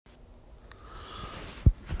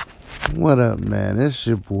What up, man? It's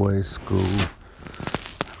your boy School,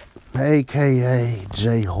 aka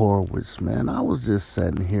Jay Horowitz, man. I was just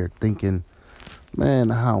sitting here thinking, man,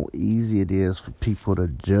 how easy it is for people to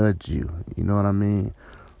judge you. You know what I mean?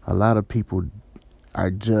 A lot of people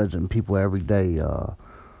are judging people every day, as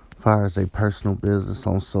far as their personal business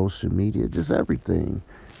on social media, just everything.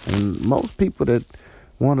 And most people that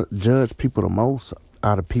want to judge people the most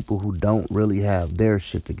are the people who don't really have their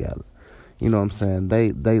shit together. You know what I'm saying?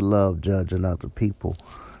 They love judging other people.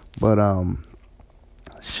 But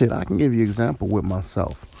shit, I can give you an example with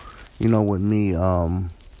myself. You know, with me and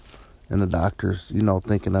the doctors,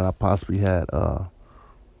 thinking that I possibly had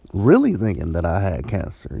really thinking that I had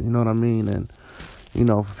cancer. You know what I mean? And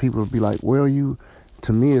for people to be like, well,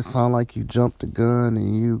 to me it sounds like you jumped the gun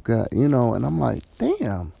and you got, and I'm like,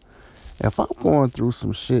 damn, if I'm going through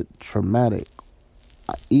some shit traumatic,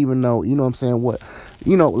 even though, you know what I'm saying,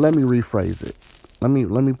 let me rephrase it. Let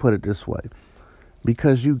me put it this way.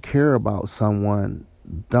 Because you care about someone,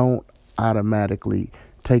 don't automatically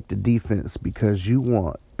take the defense because you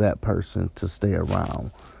want that person to stay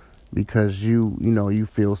around. Because you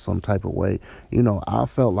feel some type of way. I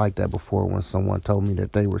felt like that before when someone told me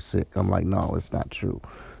that they were sick. I'm like, no, it's not true.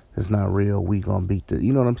 It's not real. We gonna beat this.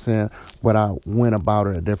 You know what I'm saying? But I went about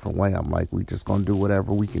it a different way. I'm like, we just gonna do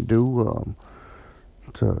whatever we can do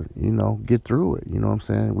to, get through it. You know what I'm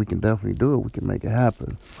saying? We can definitely do it. We can make it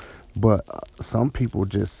happen. But some people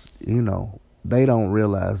just, they don't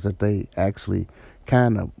realize that they actually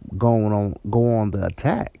kind of go on the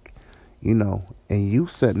attack, and you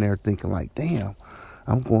sitting there thinking like, damn,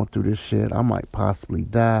 I'm going through this shit. I might possibly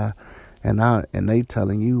die. And they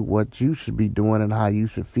telling you what you should be doing and how you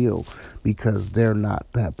should feel because they're not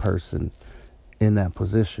that person in that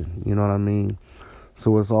position. You know what I mean?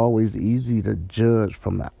 So it's always easy to judge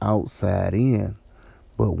from the outside in.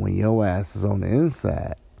 But when your ass is on the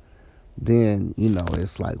inside, then,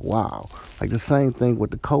 it's like, wow. Like the same thing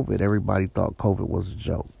with the COVID. Everybody thought COVID was a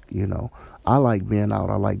joke, I like being out.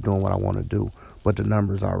 I like doing what I want to do. But the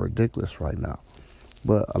numbers are ridiculous right now.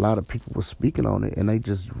 But a lot of people were speaking on it, and they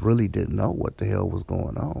just really didn't know what the hell was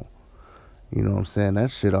going on. You know what I'm saying? That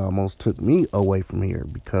shit almost took me away from here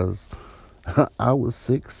because I was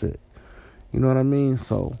sick. You know what I mean?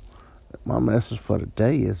 So my message for the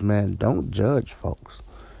day is, man, don't judge folks.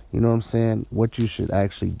 You know what I'm saying? What you should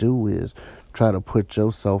actually do is try to put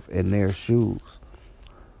yourself in their shoes.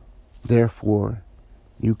 Therefore,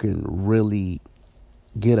 you can really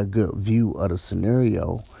get a good view of the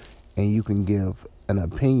scenario and you can give an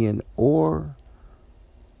opinion or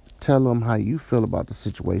tell them how you feel about the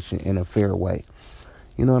situation in a fair way.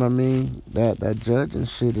 You know what I mean? That judging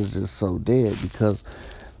shit is just so dead because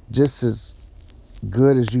just as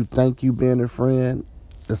good as you think you being a friend,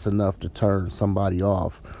 it's enough to turn somebody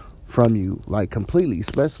off from you, like completely,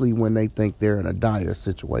 especially when they think they're in a dire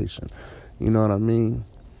situation. You know what I mean?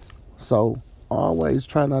 So always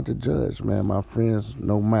try not to judge, man. My friends,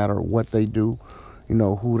 no matter what they do,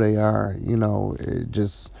 who they are, it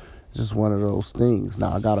just one of those things.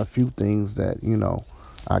 Now I got a few things that,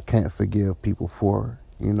 I can't forgive people for,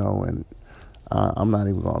 and I'm not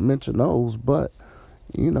even gonna mention those, but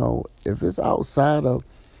if it's outside of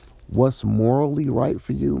what's morally right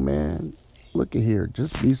for you, man, look at here.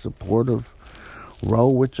 Just be supportive.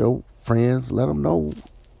 Roll with your friends. Let them know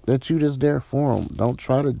that you just there for them. Don't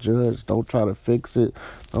try to judge. Don't try to fix it.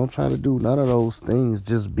 Don't try to do none of those things.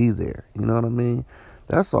 Just be there. You know what I mean?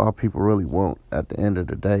 That's all people really want at the end of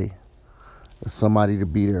the day. Is somebody to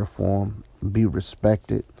be there for them. Be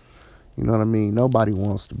respected. You know what I mean? Nobody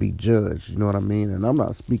wants to be judged. You know what I mean? And I'm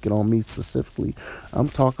not speaking on me specifically. I'm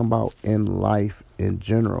talking about in life in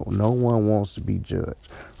general. No one wants to be judged,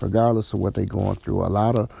 regardless of what they're going through. A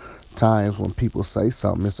lot of times when people say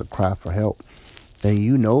something, it's a cry for help. And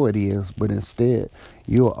it is, but instead,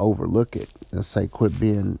 you'll overlook it and say, quit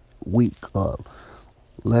being weak,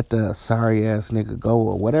 let the sorry-ass nigga go,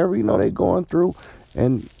 or whatever, they going through.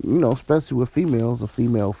 And, especially with females, a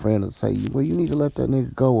female friend will say, well, you need to let that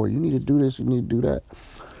nigga go, or you need to do this, you need to do that.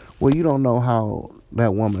 Well, you don't know how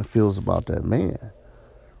that woman feels about that man.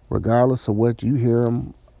 Regardless of what you hear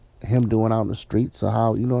him doing out in the streets, or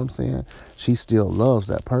how, you know what I'm saying, she still loves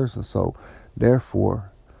that person. So,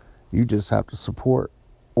 therefore, you just have to support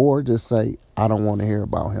or just say, I don't want to hear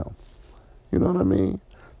about him. You know what I mean?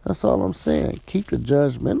 That's all I'm saying. Keep the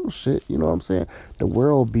judgmental shit. You know what I'm saying? The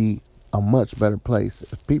world will be a much better place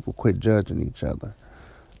if people quit judging each other.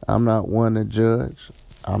 I'm not one to judge.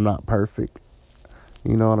 I'm not perfect.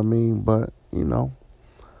 You know what I mean? But,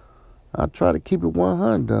 I try to keep it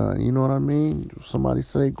 100. You know what I mean? If somebody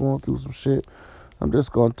say going through some shit, I'm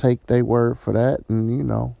just going to take their word for that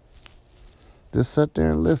and, Just sit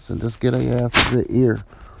there and listen. Just get a ass a good ear.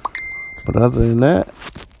 But other than that,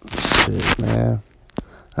 shit, man.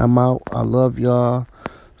 I'm out. I love y'all.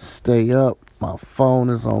 Stay up. My phone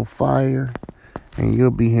is on fire. And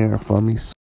you'll be hearing from me soon.